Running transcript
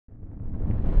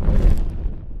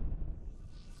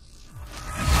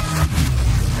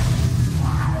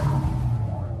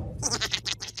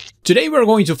Today we're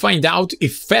going to find out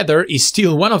if Feather is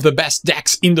still one of the best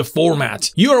decks in the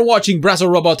format. You are watching Brazo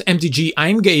Robot MTG,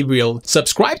 I'm Gabriel.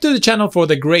 Subscribe to the channel for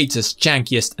the greatest,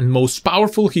 jankiest and most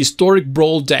powerful historic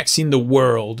brawl decks in the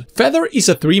world. Feather is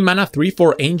a 3-mana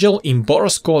 3/4 angel in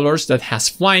Boros colors that has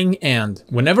flying, and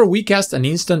whenever we cast an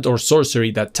instant or sorcery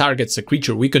that targets a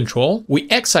creature we control, we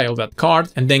exile that card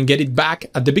and then get it back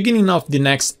at the beginning of the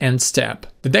next end step.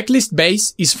 The decklist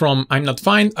base is from I'm Not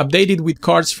Fine, updated with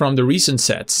cards from the recent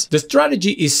sets. The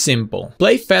strategy is simple.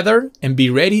 Play Feather and be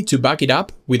ready to back it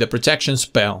up with a protection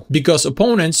spell, because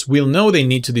opponents will know they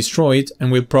need to destroy it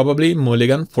and will probably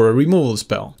mulligan for a removal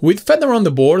spell. With Feather on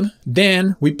the board,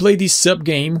 then we play this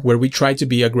sub-game where we try to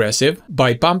be aggressive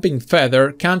by pumping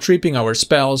Feather, cantripping our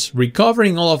spells,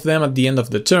 recovering all of them at the end of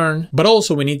the turn, but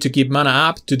also we need to keep mana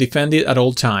up to defend it at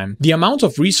all time. The amount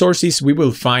of resources we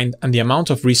will find and the amount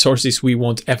of resources we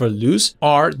won't ever lose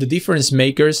are the difference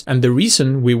makers and the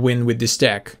reason we win with this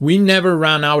deck. We never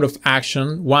run out of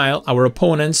action while our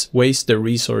opponents waste their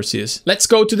resources. Let's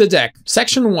go to the deck.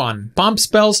 Section 1. Pump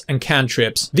spells and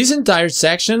cantrips. This entire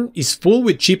section is full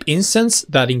with cheap instants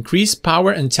that increase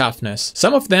power and toughness.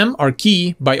 Some of them are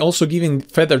key by also giving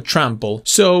Feather trample,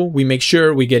 so we make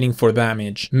sure we're getting for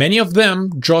damage. Many of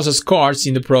them draws us cards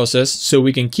in the process, so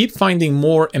we can keep finding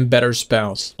more and better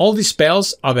spells. All these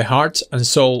spells are the heart and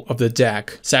soul of the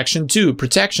deck. Section 2.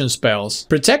 Protection spells.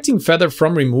 Protecting Feather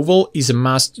from removal is a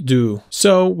must-do,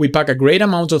 so we pack a great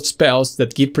amount of spells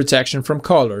that give protection from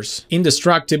colors.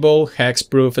 Indestructible,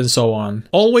 hexproof, and so on.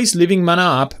 Always leaving mana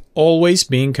up, always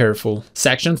being careful.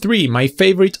 Section 3. My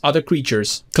favorite other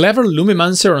creatures. Clever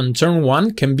Lumimancer on turn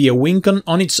 1 can be a wincon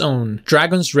on its own.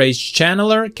 Dragon's Rage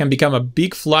Channeler can become a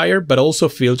big flyer but also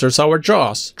filters our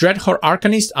draws. Dreadhorde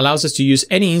Arcanist allows us to use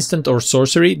any instant or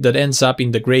sorcery that ends up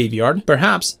in the graveyard,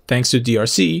 perhaps thanks to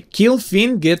DRC. Kill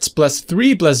Fin gets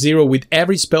 +3/+0 with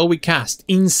every spell we cast.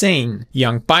 Insane.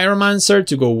 Young Pyromancer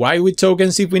to go wide with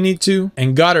tokens if we need to.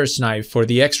 And Guttersnipe for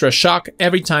the extra shock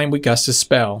every time we cast a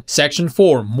spell. Section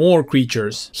 4. More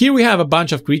creatures. Here we have a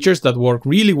bunch of creatures that work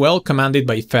really well commanded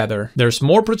by Feather. There's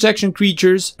more protection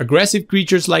creatures, aggressive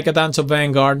creatures like a Dance of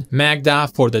Vanguard, Magda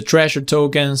for the treasure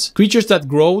tokens, creatures that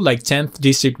grow like 10th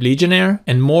District Legionnaire,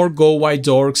 and more go-wide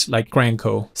dorks like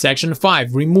Krenko. Section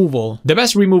 5. Removal. The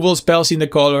best removal spells in the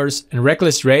colors, and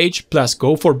Reckless Rage plus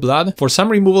Go for Blood for some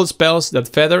removal spells that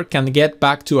Feather can get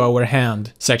back to our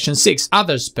hand. Section 6.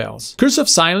 Other spells. Curse of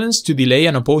Silence to delay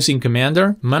an opposing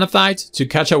commander, Manatite to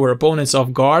catch our opponents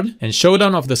off guard, and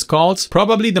Showdown of the Skulls,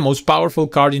 probably the most powerful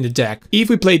card in the deck. If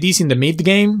we play this in the mid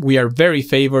game, we are very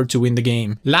favored to win the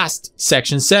game. Last,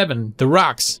 Section 7, the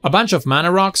rocks. A bunch of mana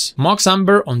rocks. Mox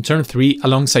Amber on turn 3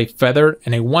 alongside Feather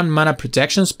and a 1-mana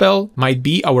protection spell might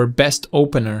be our best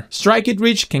opener. Strike It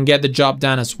Rich can get the job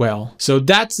done as well. So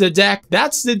that's the deck,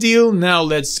 that's the deal. Now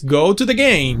let's go to the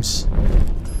games.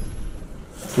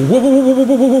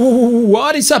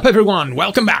 What is up, everyone?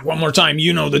 Welcome back one more time.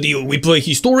 You know the deal. We play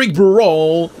Historic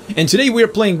Brawl, and today we are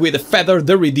playing with Feather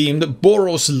the Redeemed,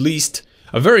 Boros List,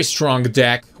 a very strong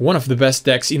deck, one of the best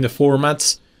decks in the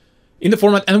format,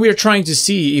 and we are trying to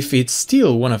see if it's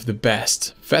still one of the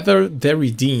best. Feather the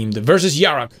Redeemed versus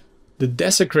Yarok, the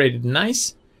Desecrated.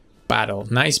 Nice battle,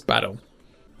 nice battle.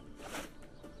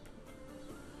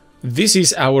 This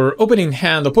is our opening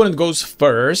hand. Opponent goes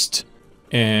first.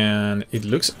 And it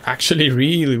looks actually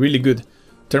really good.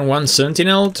 Turn 1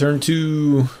 Sentinel, turn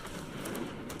 2...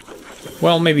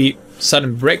 well, maybe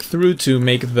Sudden Breakthrough to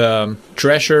make the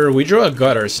treasure. We draw a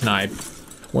Guttersnipe,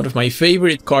 one of my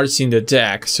favorite cards in the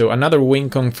deck, so another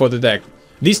wincon for the deck.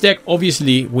 This deck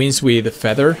obviously wins with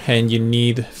Feather, and you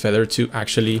need Feather to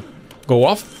actually go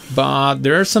off, but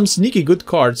there are some sneaky good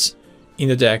cards in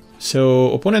the deck.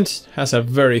 So opponent has a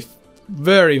very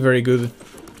good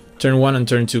turn 1 and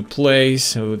turn 2 play,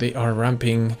 so they are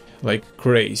ramping like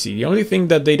crazy. The only thing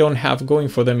that they don't have going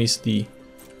for them is the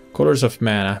colors of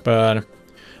mana, but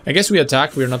I guess we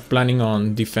attack. We're not planning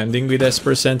on defending with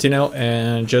Esper Sentinel,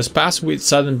 and just pass with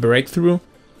Sudden Breakthrough.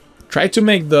 Try to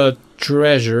make the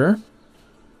treasure.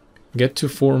 Get to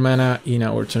 4 mana in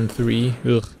our turn 3.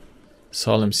 Ugh.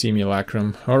 Solemn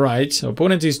Simulacrum. Alright,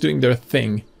 opponent is doing their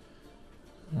thing.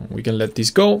 We can let this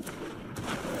go.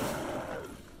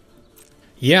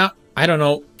 Yeah, I don't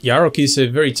know. Yarok is a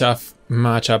very tough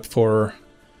matchup for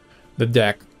the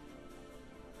deck.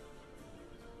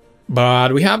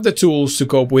 But we have the tools to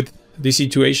cope with this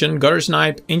situation.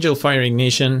 Guttersnipe, Angel Fire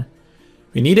Ignition.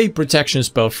 We need a protection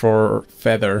spell for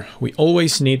Feather. We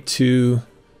always need to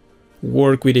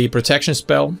work with a protection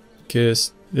spell,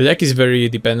 because the deck is very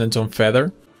dependent on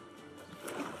Feather.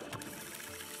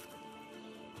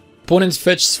 Opponent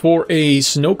fetches for a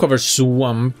Snow Covered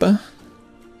Swamp.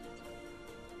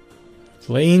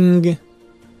 Playing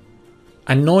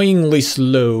annoyingly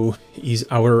slow is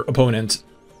our opponent.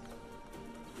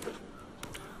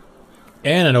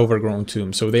 And an overgrown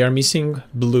tomb, so they are missing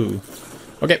blue.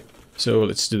 Okay, so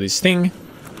let's do this thing.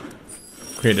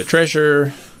 Create a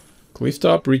treasure.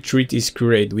 Clifftop retreat is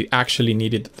great. We actually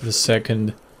needed the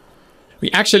second. We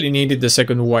actually needed the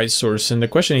second white source, and the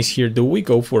question is here: do we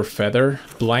go for feather?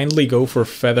 Blindly go for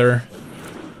feather,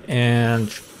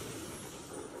 and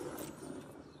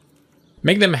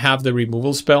make them have the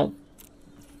removal spell.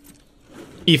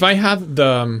 If I had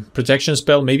the protection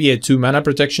spell, maybe a 2-mana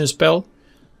protection spell,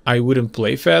 I wouldn't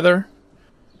play feather.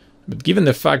 But given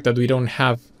the fact that we don't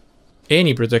have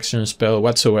any protection spell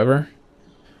whatsoever,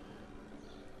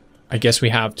 I guess we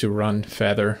have to run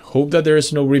feather. Hope that there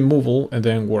is no removal and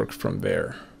then work from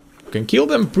there. We can kill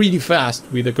them pretty fast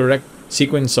with the correct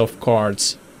sequence of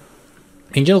cards.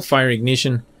 Angel Fire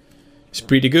Ignition is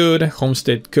pretty good.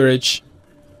 Homestead Courage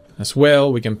as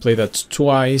well. We can play that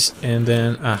twice and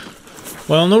then...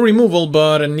 well, no removal,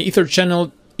 but an Ether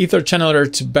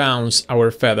Channeler to bounce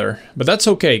our feather. But that's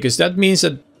okay, because that means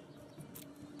that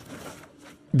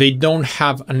they don't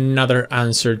have another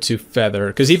answer to feather.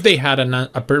 Because if they had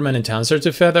a permanent answer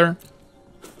to feather,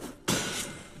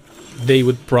 they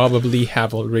would probably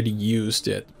have already used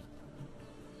it.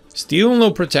 Still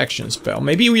no protection spell.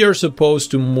 Maybe we are supposed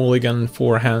to mulligan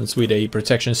 4 hands with a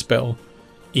protection spell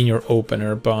in your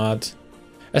opener, but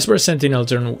Esper Sentinel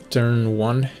turn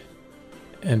 1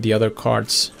 and the other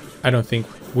cards, I don't think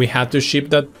we had to ship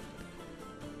that.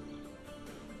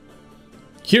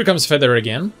 Here comes feather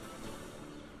again.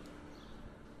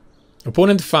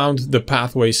 Opponent found the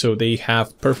pathway, so they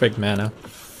have perfect mana.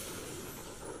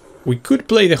 We could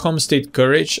play the Homestead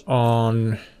Courage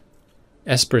on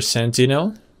Esper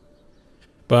Sentinel,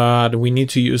 but we need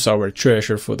to use our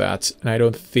treasure for that, and I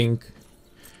don't think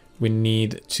we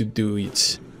need to do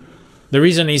it. The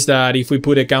reason is that if we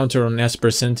put a counter on Esper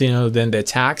Sentinel, then the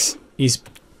attacks is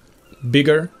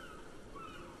bigger.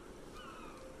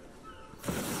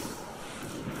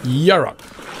 Yarok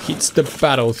hits the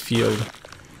battlefield.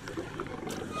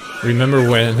 Remember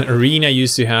when Arena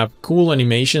used to have cool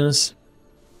animations?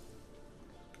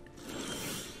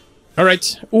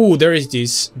 Alright. Ooh, there is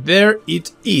this. There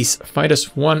it is. Fight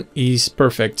as one is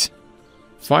perfect.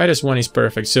 Fight as one is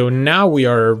perfect. So now we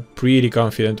are pretty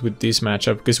confident with this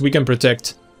matchup, because we can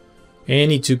protect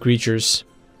any 2 creatures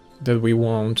that we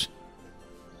want.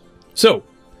 So,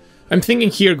 I'm thinking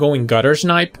here going Gutter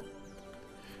Snipe.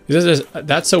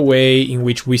 That's a way in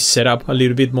which we set up a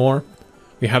little bit more.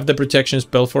 We have the protection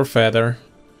spell for feather.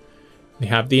 We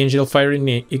have the Angel Fire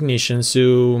Ignition,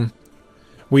 so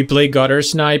we play Gutter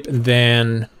Snipe and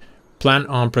then plan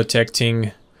on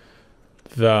protecting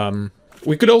the...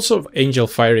 we could also Angel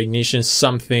Fire Ignition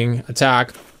something,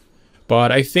 attack,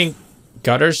 but I think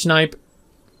Gutter Snipe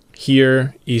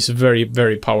here is very,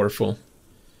 very powerful.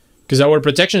 Because our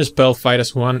protection spell, Fight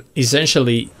as One,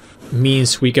 essentially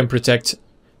means we can protect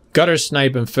Gutter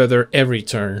Snipe and Feather every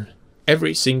turn.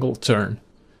 Every single turn.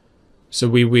 So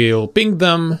we will ping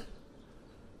them,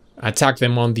 attack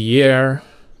them on the air,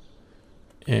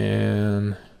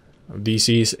 and this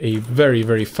is a very,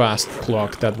 very fast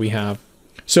clock that we have.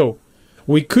 So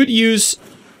we could use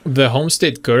the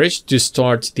Homestead Courage to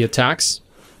start the attacks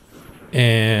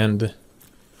and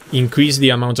increase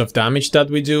the amount of damage that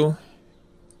we do.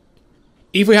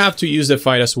 If we have to use the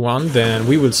Fight as One, then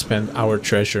we will spend our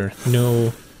treasure.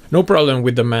 No problem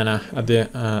with the mana at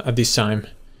this time.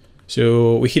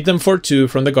 So we hit them for 2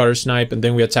 from the Gutter Snipe, and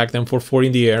then we attack them for 4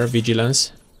 in the air,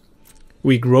 Vigilance.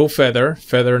 We grow Feather.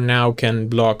 Feather now can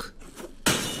block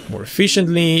more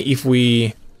efficiently. If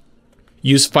we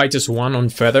use Fight as One on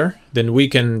Feather, then we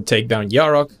can take down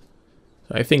Yarok.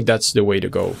 I think that's the way to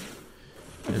go.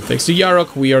 And thanks to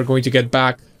Yarok, we are going to get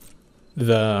back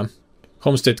the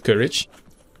Homestead Courage.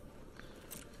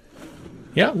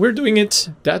 Yeah, we're doing it.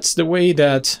 That's the way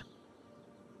that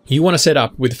you want to set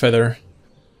up with Feather.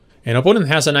 An opponent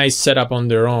has a nice setup on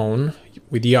their own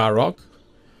with Yarok,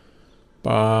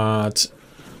 but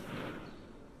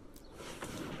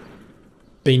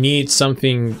they need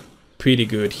something pretty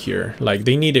good here. Like,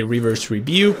 they need a Reverse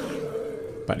Rebuke,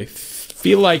 but I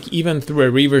feel like even through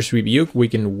a Reverse Rebuke we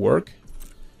can work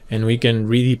and we can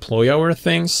redeploy our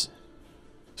things.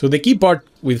 So the key part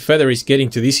with Feather is getting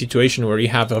to this situation where you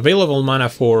have available mana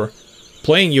for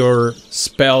playing your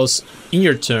spells in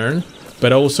your turn,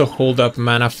 but also hold up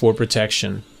mana for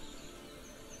protection.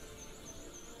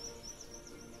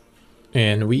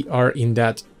 And we are in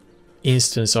that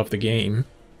instance of the game.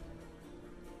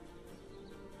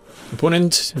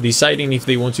 Opponent deciding if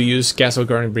they want to use Castle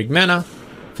Garden Brick mana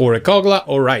for a Kogla.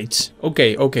 Alright,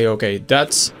 okay.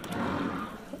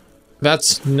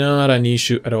 that's not an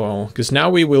issue at all, because now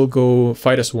we will go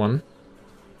fight as one.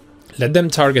 Let them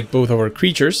target both our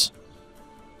creatures.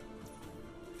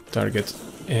 Target.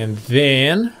 And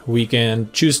then we can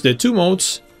choose the 2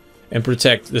 modes and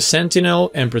protect the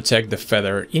Sentinel and protect the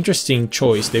Feather. Interesting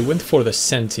choice. They went for the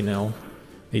Sentinel.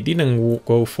 They didn't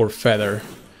go for Feather.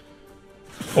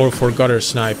 Or for Gutter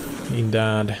Snipe in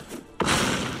that...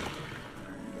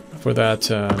 For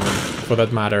that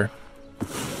matter.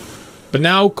 But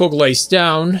now Kogla is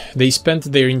down. They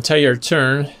spent their entire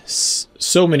turn,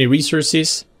 so many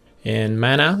resources and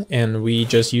mana, and we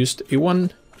just used a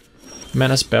 1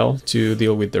 mana spell to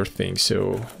deal with their thing.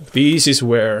 So this is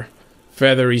where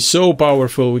Feather is so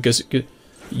powerful, because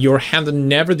your hand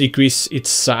never decreases its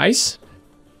size,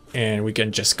 and we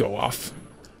can just go off.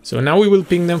 So now we will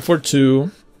ping them for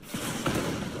 2.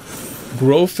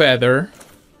 Grow Feather,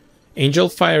 Angel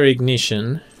Fire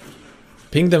Ignition,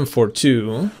 ping them for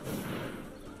 2.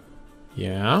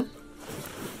 Yeah.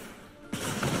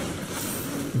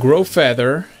 Grow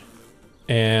Feather,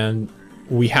 and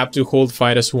we have to hold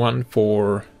fight as one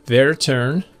for their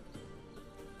turn.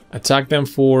 Attack them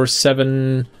for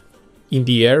 7 in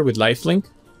the air with lifelink.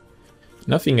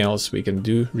 Nothing else we can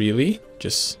do, really.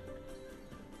 Just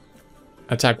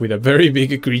attack with a very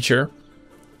big creature.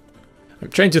 I'm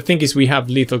trying to think if we have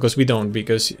lethal, because we don't,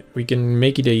 because we can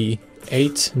make it a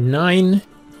 8, 9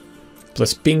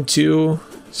 plus ping 2.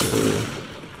 So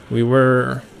we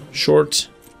were short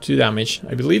 2 damage,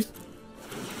 I believe.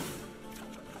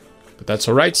 But that's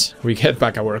alright. We get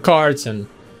back our cards, and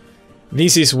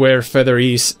this is where Feather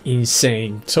is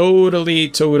insane.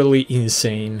 Totally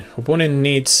insane. Opponent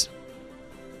needs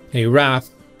a Wrath.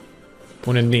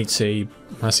 Opponent needs a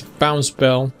massive bounce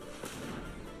spell.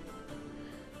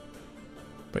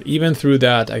 But even through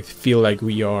that, I feel like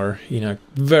we are in a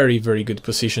very good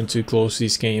position to close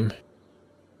this game.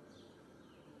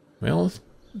 Well,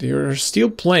 they're still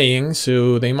playing,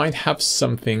 so they might have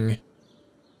something.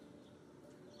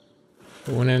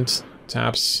 Opponent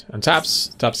taps and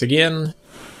taps, taps again.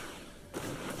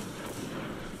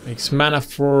 Makes mana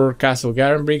for Castle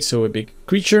Garenbrig, so a big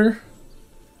creature.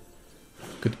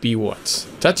 Could be what?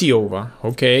 Tatyova,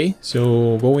 okay.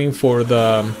 So going for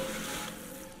the...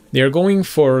 They're going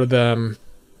for the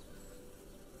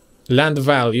land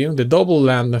value, the double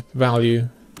land value,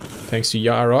 thanks to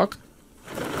Yarok.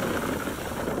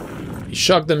 They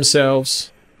shock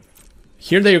themselves.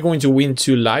 Here they're going to win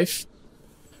 2 life,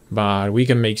 but we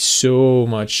can make so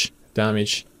much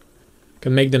damage.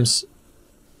 Can make them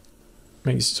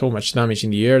make so much damage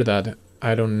in the air that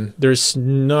there's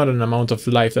not an amount of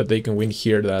life that they can win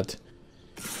here that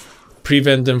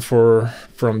prevent them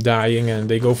from dying, and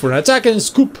they go for an attack and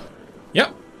scoop.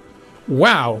 Yep.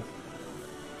 Wow.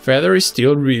 Feather is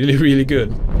still really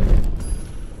good.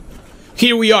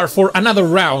 Here we are for another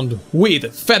round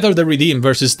with Feather the Redeemed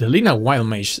versus the Lina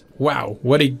Wildmage. Wow,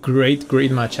 what a great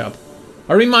matchup.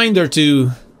 A reminder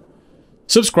to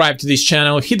subscribe to this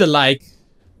channel, hit the like,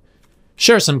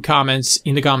 share some comments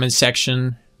in the comment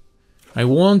section. I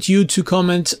want you to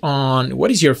comment on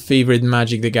what is your favorite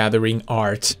Magic the Gathering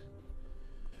art.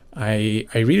 I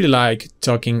really like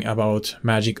talking about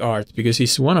Magic art because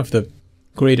it's one of the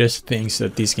greatest things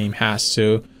that this game has.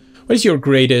 So what is your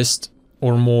greatest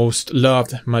or most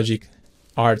loved Magic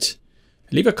art?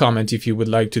 Leave a comment if you would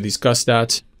like to discuss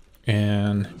that,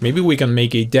 and maybe we can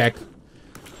make a deck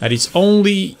that it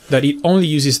only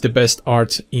uses the best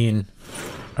art in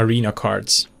arena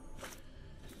cards.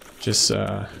 Just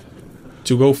to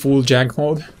go full jank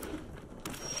mode.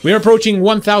 We're approaching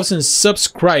 1,000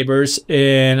 subscribers,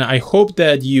 and I hope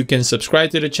that you can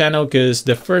subscribe to the channel, because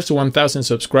the first 1,000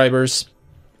 subscribers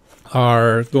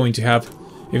are going to have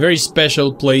a very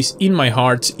special place in my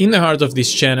heart, in the heart of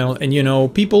this channel. And you know,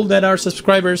 people that are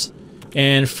subscribers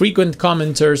and frequent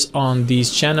commenters on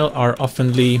this channel are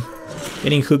oftenly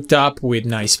getting hooked up with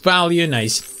nice value,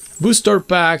 nice booster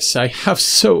packs. I have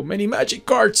so many Magic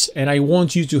cards, and I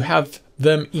want you to have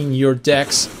them in your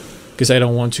decks, because I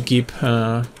don't want to keep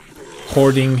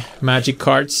hoarding Magic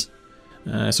cards.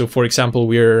 So for example,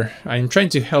 I'm trying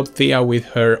to help Thea with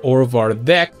her Orvar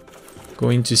deck.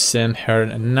 Going to send her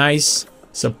a nice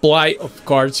supply of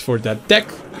cards for that deck,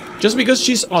 just because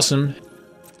she's awesome.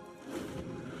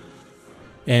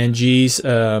 And she's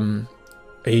a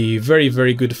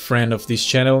very good friend of this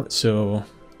channel, so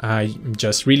I'm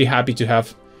just really happy to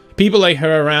have people like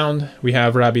her around. We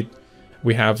have Rabbit,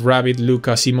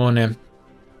 Luca, Simone,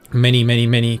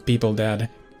 many people that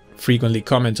frequently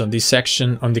comment on this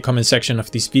section, on the comment section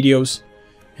of these videos,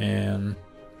 and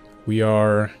we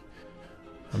are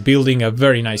building a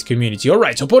very nice community. All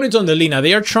right, so opponents on the Lina,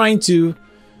 they are trying to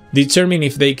determine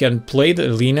if they can play the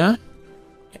Lina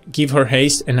give her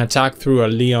haste and attack through a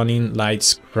Leonine Light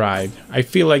Scribe. I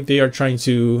feel like they are trying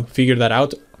to figure that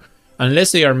out.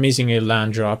 Unless they are missing a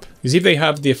land drop. Because if they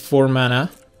have the 4 mana...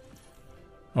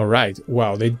 Alright,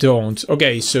 wow, they don't.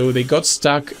 Okay, so they got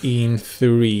stuck in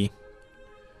 3.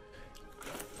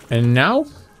 And now...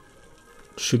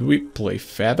 Should we play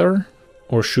Feather?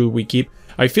 Or should we keep...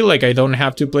 I feel like I don't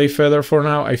have to play Feather for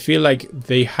now. I feel like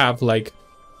they have like...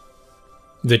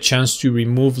 the chance to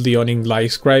remove Leonine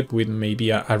Light Scribe with maybe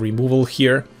a removal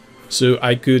here. So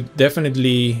I could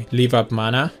definitely leave up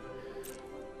mana.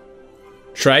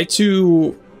 Try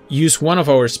to use one of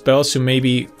our spells to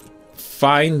maybe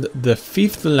find the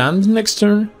 5th land next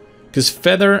turn. Because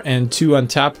Feather and 2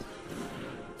 untap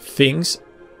things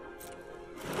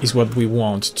is what we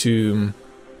want to...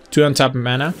 2 untap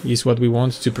mana is what we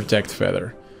want to protect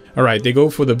Feather. Alright, they go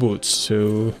for the boots.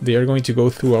 So they are going to go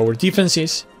through our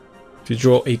defenses to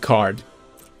draw a card.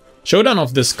 Showdown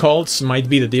of the Skulls might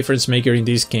be the difference maker in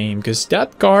this game, because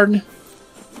that card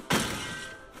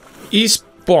is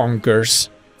bonkers.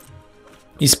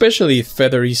 Especially if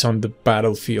Feather is on the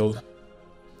battlefield.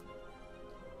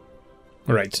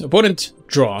 Alright, opponent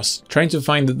draws, trying to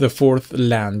find the 4th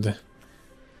land.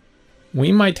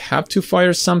 We might have to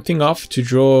fire something off to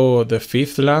draw the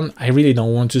 5th land. I really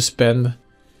don't want to spend.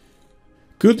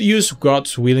 Could use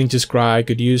God's Willing to Scry,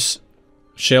 could use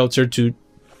Shelter to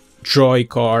draw a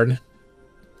card.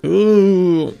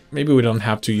 Ooh, maybe we don't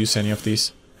have to use any of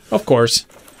these. Of course,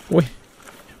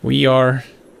 we are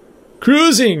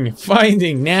cruising,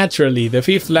 finding naturally the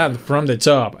 5th land from the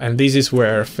top. And this is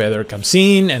where Feather comes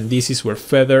in, and this is where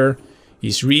Feather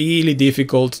is really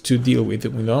difficult to deal with.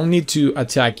 We don't need to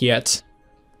attack yet.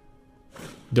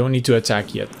 Don't need to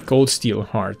attack yet. Cold Steel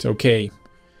Heart, okay.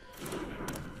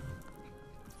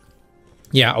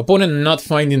 Yeah, opponent not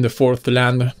finding the 4th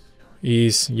land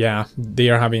is, yeah, they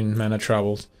are having mana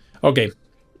troubles. Okay,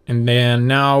 and then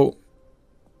now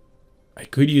I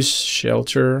could use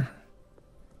Shelter,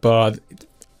 but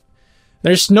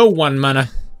there's no 1 mana.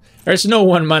 There's no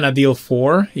 1 mana deal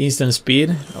 4 instant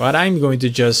speed, but I'm going to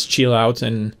just chill out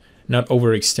and not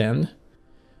overextend.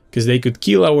 Because they could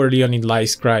kill our Leonine Light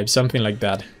Scribe, something like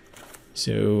that.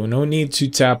 So no need to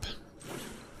tap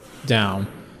down.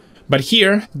 But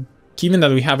here, given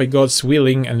that we have a God's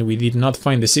Willing and we did not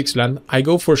find the 6th land, I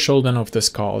go for Showdown of the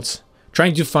Skulls.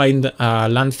 Trying to find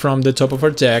land from the top of our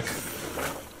deck.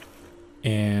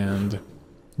 And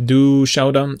do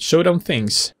showdown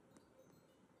things.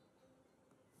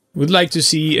 Would like to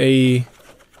see a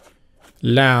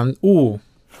land. Ooh.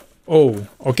 Oh,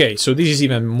 okay. So this is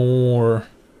even more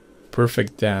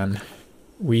perfect than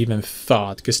we even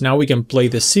thought. Because now we can play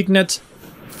the Signet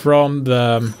from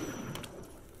the...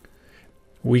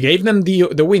 We gave them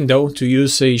the window to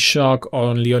use a shock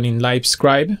on Leonine Light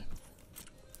Scribe.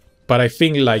 But I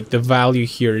think like the value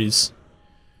here is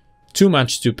too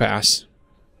much to pass.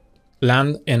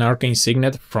 Land an Arcane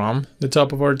Signet from the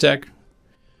top of our deck.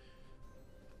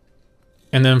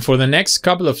 And then for the next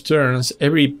couple of turns,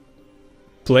 every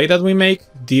play that we make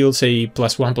deals a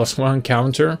 +1/+1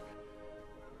 counter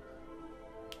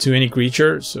to any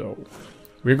creature. So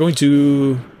we're going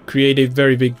to create a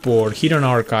very big board. Hidden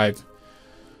Archive.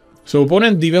 So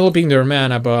opponent developing their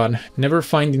mana, but never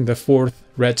finding the 4th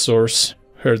red source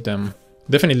hurt them.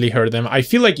 Definitely hurt them. I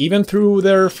feel like even through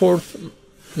their 4th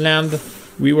land,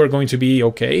 we were going to be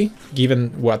okay, given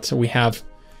what we have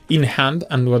in hand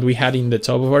and what we had in the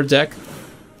top of our deck.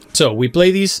 So we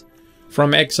play this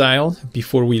from exile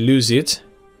before we lose it.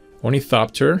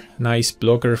 Ornithopter, nice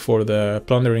blocker for the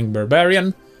Plundering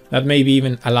Barbarian. That maybe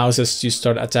even allows us to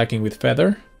start attacking with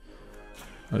Feather.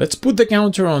 Let's put the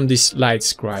counter on this Light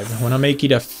Scribe. I want to make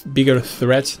it a bigger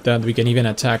threat that we can even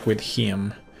attack with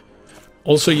him.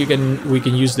 Also, we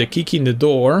can use the Kick in the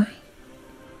Door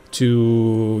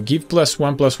to give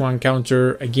 +1/+1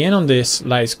 counter again on this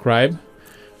Light Scribe,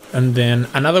 and then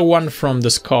another one from the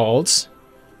Skulls.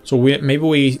 So maybe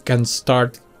we can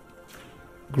start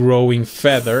growing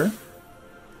Feather.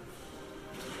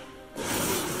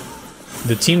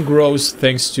 The team grows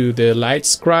thanks to the Light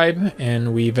Scribe,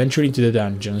 and we venture into the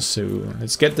dungeon. So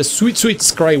let's get the sweet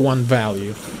Scry 1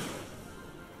 value.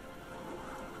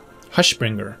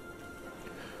 Hushbringer.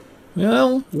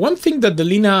 Well, one thing that the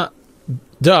Lina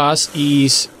does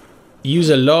is use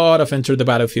a lot of Enter the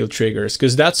Battlefield triggers,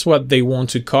 because that's what they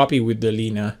want to copy with the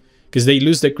Lina. Because they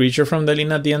lose the creature from the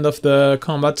Lina at the end of the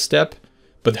combat step,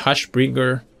 but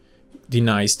Hushbringer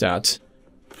denies that.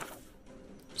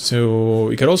 So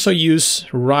we could also use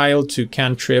Ryle to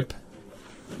cantrip,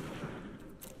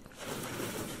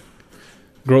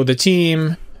 grow the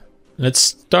team. Let's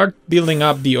start building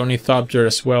up the Ornithopter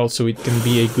as well, so it can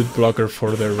be a good blocker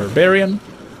for the Barbarian.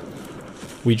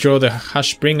 We draw the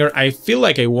Hushbringer. I feel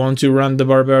like I want to run the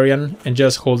Barbarian and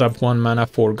just hold up 1 mana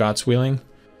for God's Willing.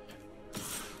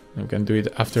 We can do it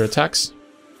after attacks.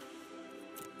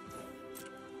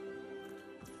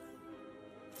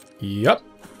 Yup.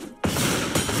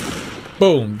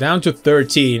 Boom, down to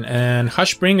 13, and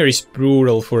Hushbringer is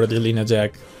brutal for a Delina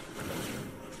deck.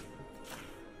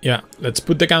 Yeah, let's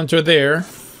put the counter there.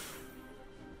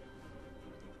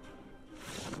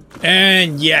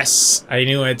 And yes, I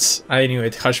knew it. I knew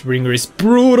it. Hushbringer is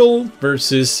brutal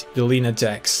versus Delina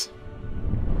decks.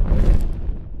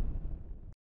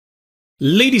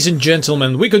 Ladies and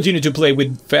gentlemen, we continue to play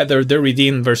with Feather the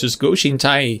Redeemed versus Goshin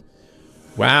Tai.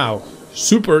 Wow,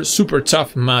 super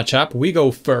tough matchup. We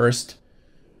go first.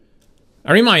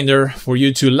 A reminder for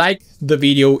you to like the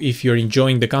video if you're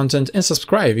enjoying the content and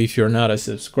subscribe if you're not a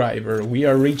subscriber. We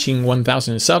are reaching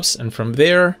 1,000 subs, and from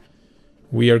there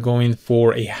we are going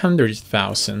for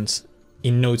 100,000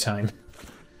 in no time.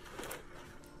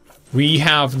 We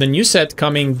have the new set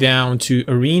coming down to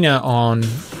Arena on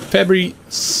February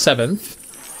 7th.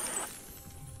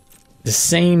 The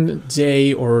same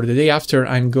day or the day after,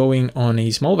 I'm going on a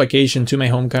small vacation to my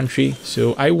home country,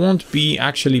 so I won't be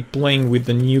actually playing with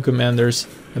the new commanders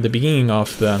at the beginning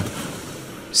of the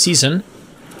season.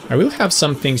 I will have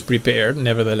some things prepared,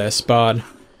 nevertheless, but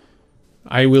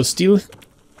I will still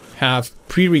have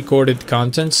pre-recorded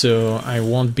content, so I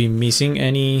won't be missing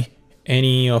any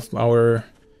of our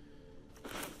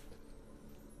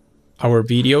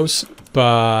videos.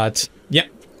 But yeah,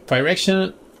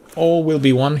 Phyrexian all will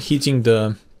be one, hitting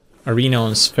the arena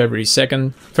on February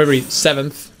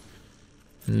 7th.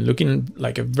 Looking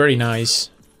like a very nice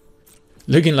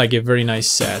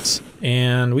set.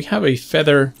 And we have a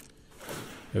feather,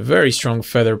 a very strong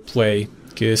feather play,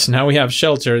 because now we have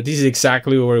Shelter. This is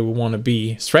exactly where we want to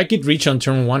be. Strike it reach on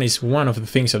turn 1 is one of the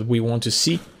things that we want to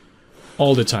see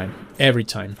all the time, every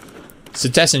time. It's a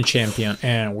Tessin champion,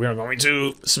 and we are going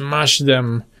to smash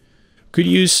them. Could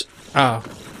use...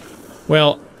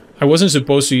 well, I wasn't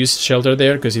supposed to use Shelter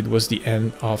there because it was the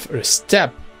end of a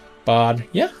step. But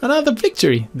yeah, another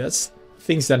victory. That's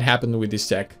things that happened with this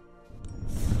deck.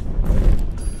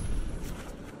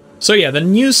 So yeah, the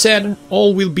new set,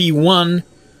 all will be one.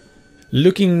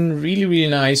 Looking really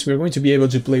nice. We're going to be able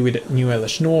to play with new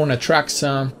Elesh Norn,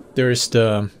 Atraxa. There's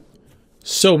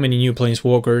so many new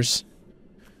Planeswalkers.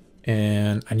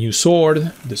 And a new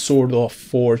sword, the Sword of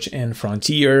Forge and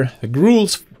Frontier. The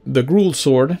Gruul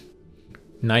sword.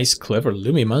 Nice, clever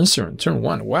Lumimancer on turn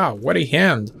 1. Wow, what a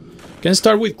hand. Can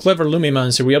start with clever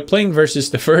Lumimancer. We are playing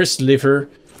versus the first sliver,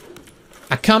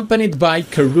 accompanied by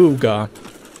Karuga.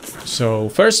 So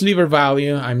first sliver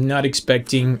value. I'm not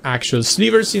expecting actual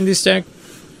slivers in this deck.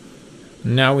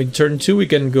 Now in turn 2 we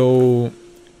can go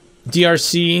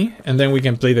DRC, and then we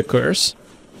can play the Curse.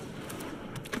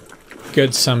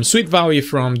 Get some sweet value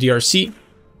from DRC.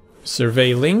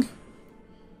 Surveilling.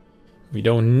 We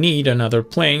don't need another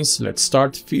planes. Let's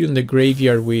start filling the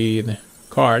graveyard with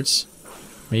cards.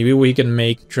 Maybe we can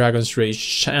make Dragon's Rage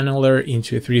Channeler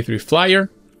into a 3/3 flyer.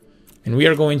 And we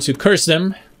are going to curse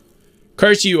them.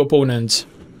 Curse you, opponent.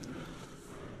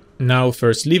 Now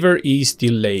first sliver is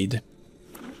delayed.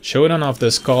 Showdown of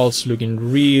the Skulls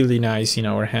looking really nice in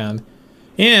our hand.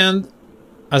 And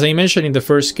as I mentioned in the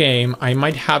first game, I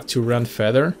might have to run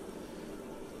Feather.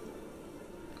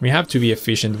 We have to be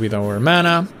efficient with our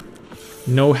mana.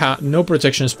 No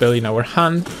protection spell in our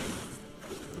hand,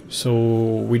 so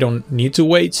we don't need to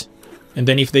wait. And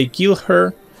then if they kill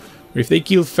her, or if they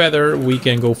kill Feather, we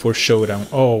can go for Showdown.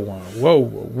 Oh,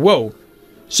 whoa.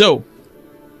 So,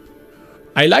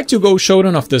 I like to go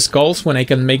Showdown of the Skulls when I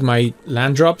can make my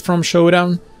land drop from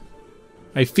Showdown.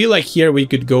 I feel like here we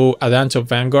could go Adanto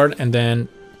Vanguard and then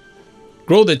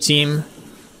grow the team,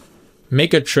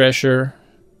 make a treasure,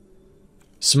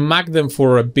 smack them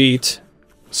for a bit,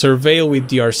 surveil with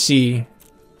DRC,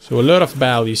 so a lot of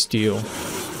value still.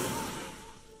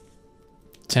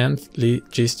 10th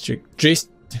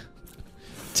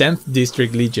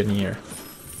District Legionnaire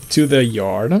to the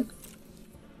yard,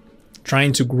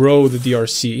 trying to grow the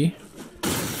DRC.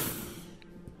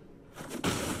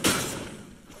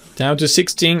 Down to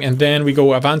 16, and then we go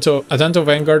Adanto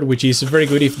Vanguard, which is very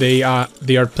good if they are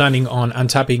planning on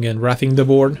untapping and wrathing the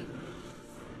board,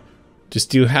 to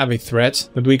still have a threat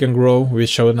that we can grow with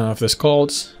Showdown of the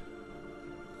Skulls.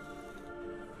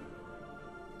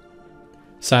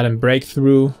 Silent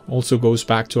Breakthrough also goes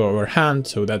back to our hand,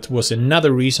 so that was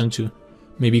another reason to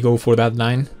maybe go for that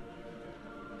line.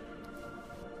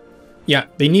 Yeah,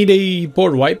 they need a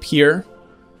board wipe here,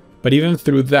 but even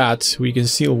through that we can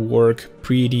still work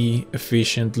pretty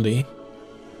efficiently.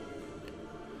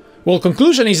 Well,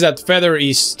 conclusion is that Feather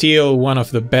is still one of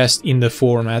the best in the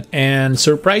format, and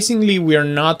surprisingly we are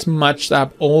not matched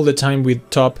up all the time with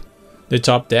the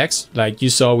top decks. Like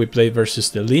you saw, we played versus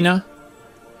the Lina,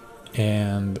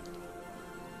 and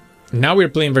now we're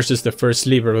playing versus the first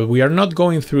Sliver, but we are not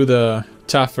going through the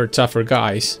tougher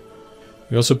guys.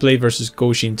 We also played versus Go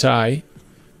Shintai,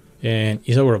 and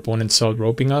is our opponent salt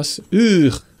roping us?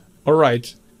 Ugh!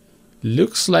 Alright,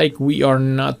 looks like we are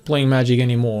not playing Magic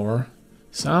anymore.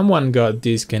 Someone got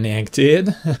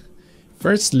disconnected.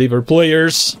 First Sliver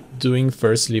players doing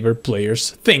first Sliver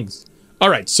players things.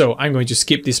 Alright, so I'm going to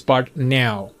skip this part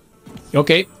now.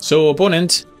 Okay, so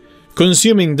opponent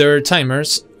consuming their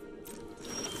timers.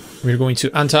 We're going to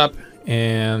untap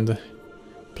and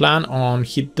plan on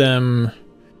hit them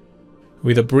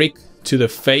with a brick to the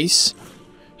face.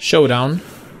 Showdown.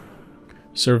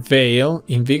 Surveil.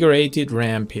 Invigorated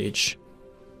Rampage.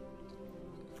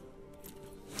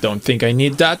 Don't think I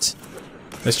need that.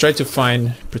 Let's try to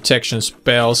find protection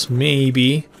spells,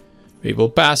 maybe. Fable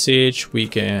Passage, we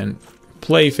can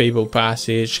play Fable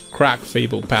Passage, crack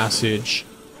Fable Passage.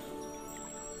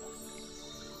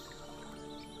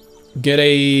 Get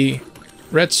a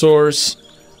red source,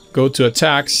 go to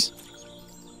attacks.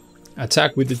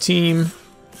 Attack with the team.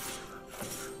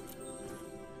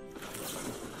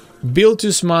 Build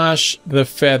to smash the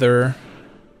Feather.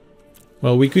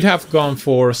 Well, we could have gone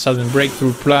for Sudden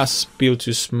Breakthrough plus Build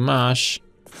to Smash.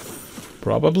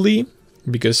 Probably,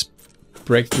 because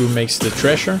Breakthrough makes the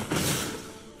treasure.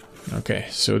 Okay,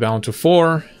 so down to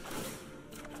 4.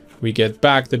 We get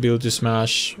back the Build to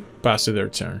Smash, pass to their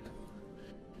turn.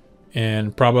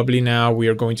 And probably now we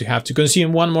are going to have to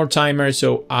consume one more timer,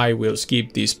 so I will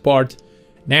skip this part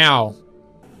now.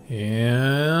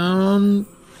 And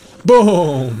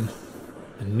boom!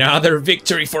 Another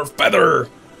victory for Feather!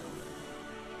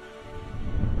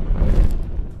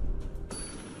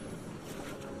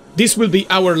 This will be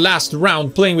our last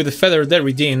round playing with the Feather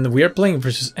Deridin. We are playing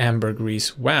versus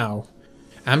Ambergris. Wow.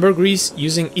 Ambergris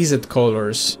using Izzet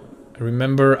colors.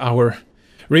 Remember our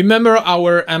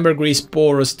Ambergris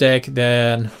Boros deck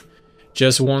that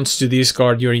just wants to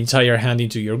discard your entire hand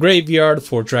into your graveyard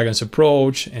for Dragon's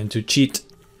Approach and to cheat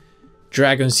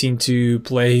dragons into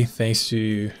play thanks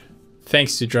to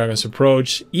Dragon's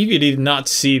Approach. If you did not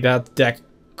see that deck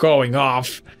going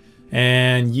off,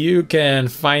 and you can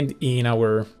find in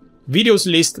our videos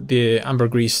list the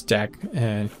Ambergris deck,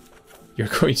 and you're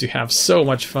going to have so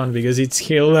much fun because it's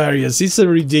hilarious. It's a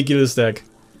ridiculous deck.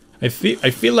 I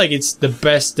feel like it's the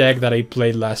best deck that I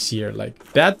played last year.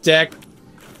 Like, that deck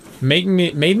made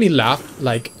me laugh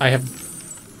like I have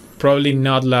probably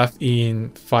not laughed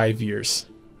in 5 years,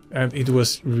 and it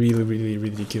was really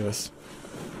ridiculous.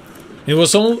 It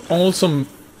was also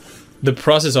the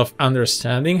process of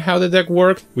understanding how the deck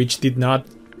worked, which I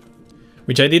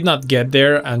did not get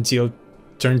there until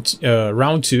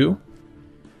round 2.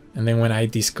 And then when I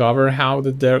discovered how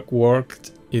the deck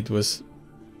worked, it was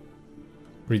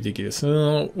ridiculous.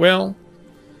 Well,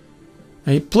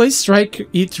 I played Strike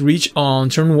It Reach on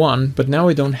turn 1, but now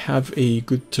I don't have a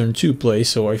good turn 2 play,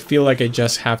 so I feel like I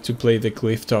just have to play the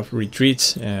Clifftop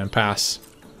Retreat and pass.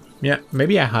 Yeah,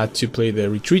 maybe I had to play the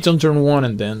Retreat on turn 1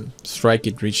 and then Strike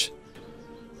It Reach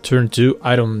turn 2.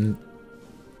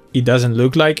 It doesn't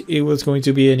look like it was going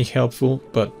to be any helpful,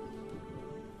 but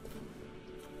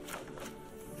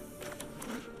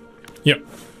yep.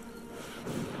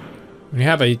 We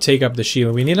have a Take Up the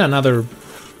Shield. We need another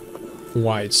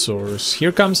white source.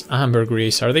 Here comes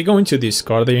Ambergris. Are they going to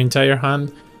discard their entire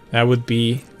hand? That would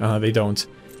be... they don't.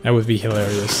 That would be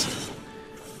hilarious.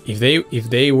 If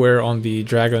they were on the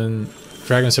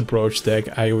Dragon's Approach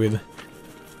deck, I would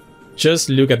just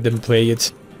look at them play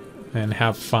it and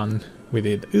have fun with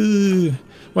it. Ooh.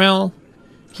 Well,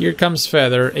 here comes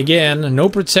Feather. Again, no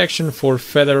protection for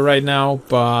Feather right now,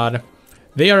 but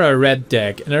they are a red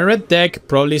deck. And a red deck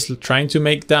probably is trying to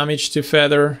make damage to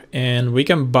Feather, and we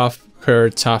can buff her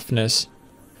toughness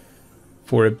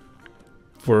for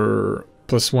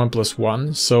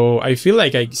 +1/+1. So I feel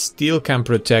like I still can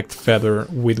protect Feather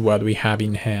with what we have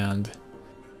in hand.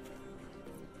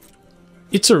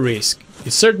 It's a risk.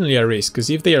 It's certainly a risk, because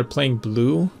if they are playing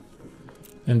blue,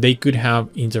 and they could have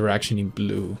interaction in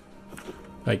blue,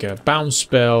 like a bounce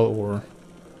spell, or...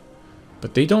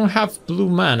 But they don't have blue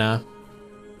mana.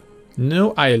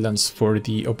 No islands for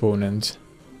the opponent.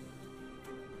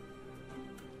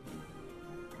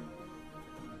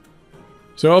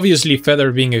 So obviously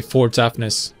Feather being a 4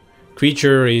 toughness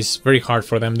creature is very hard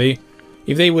for them.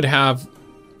 If they would have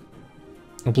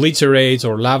Obliterate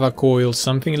or Lava Coil,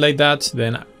 something like that,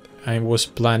 then I was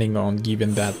planning on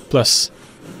giving that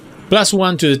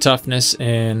 +1 to the toughness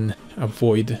and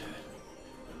avoid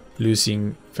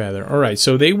losing Feather. Alright,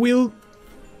 so they will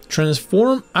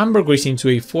transform Ambergris into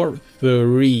a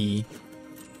 4/3.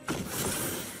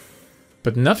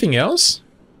 But nothing else?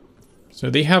 So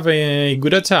they have a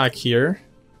good attack here,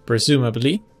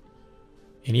 presumably.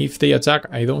 And if they attack,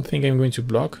 I don't think I'm going to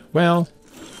block. Well,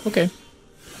 okay.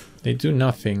 They do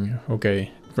nothing.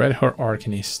 Okay, Red Heart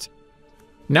Arcanist.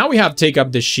 Now we have Take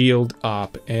Up the Shield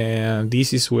up, and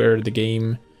this is where the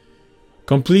game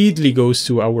completely goes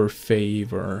to our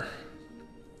favor.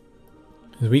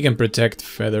 We can protect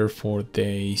Feather for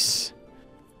days.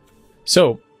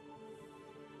 So,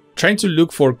 trying to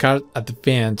look for card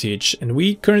advantage, and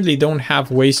we currently don't have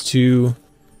ways to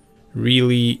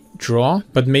really draw,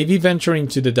 but maybe venturing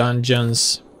to the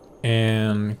dungeons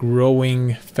and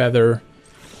growing Feather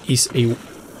is a...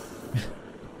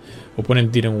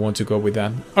 Opponent didn't want to go with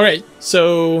that. Alright,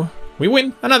 so we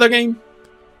win another game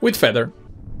with Feather.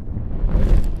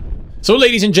 So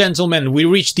ladies and gentlemen, we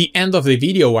reached the end of the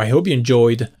video. I hope you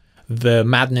enjoyed the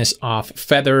madness of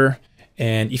Feather.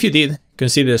 And if you did,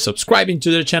 consider subscribing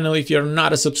to the channel if you're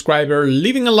not a subscriber,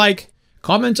 leaving a like,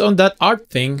 comment on that art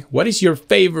thing. What is your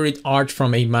favorite art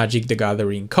from a Magic the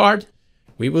Gathering card?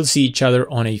 We will see each other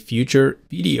on a future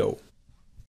video.